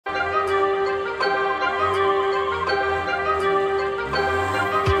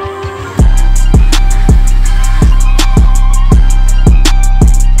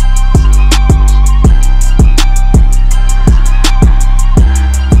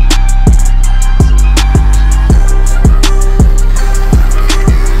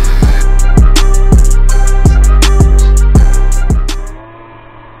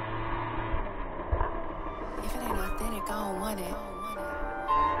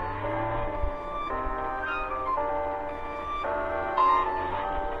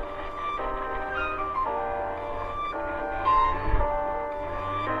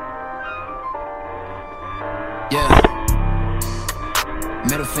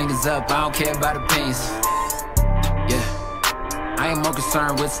fingers up, I don't care about opinions. Yeah, I ain't more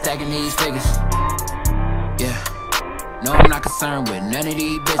concerned with stacking these figures. Yeah, no, I'm not concerned with none of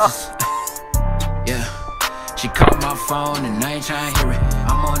these bitches. Yeah, she called my phone and I ain't trying to hear it.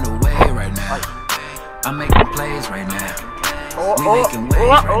 I'm on the way right now. I'm making plays right now. We making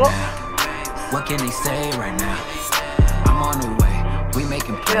waves right now. What can they say right now? I'm on the way. We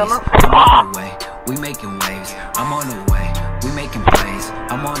making plays. I'm on the way. We making waves. I'm on the way. We making plays.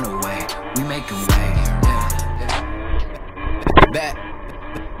 I'm on the way. We making waves. Yeah.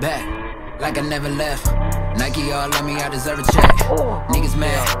 Back, like I never left. Nike all on me, I deserve a check. Niggas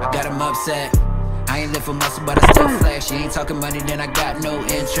mad, I got them upset. I ain't live for muscle, but I still flex. She ain't talking money, then I got no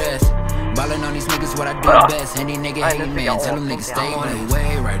interest. Ballin' on these niggas, what I do best. Any nigga hate me, tell them niggas stay on the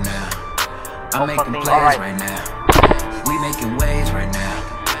way right now. I'm making plays right now. We making waves right now.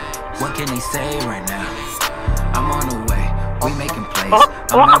 What can they say right now? I'm on the way. We making plays.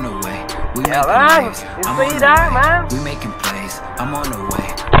 I'm on the way. We making waves. I'm on the way. We making plays. I'm on the way.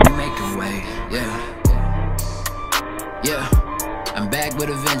 We making waves. Yeah. I'm back with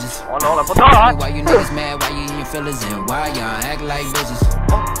a vengeance. Why you niggas mad? Why you in your feelings? And why y'all act like bitches?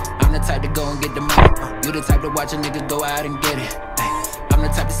 I'm the type to go and get the money. You the type to watch a nigga go out and get it. I'm the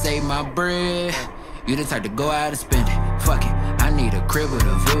type to save my bread. You the type to go out and spend it. Fuck it. I need a crib with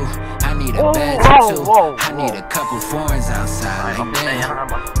a view. I need a bed too. I need a couple foreigns outside. Like damn,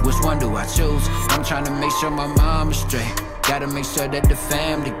 which one do I choose? I'm trying to make sure my mom is straight. Gotta make sure that the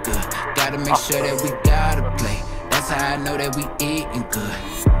family good. Gotta make sure that we gotta play. That's how I know that we eating good.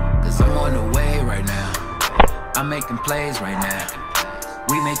 Cause I'm on the way right now. I'm making plays right now.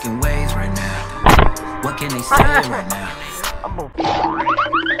 We making waves right now. What can they say right now?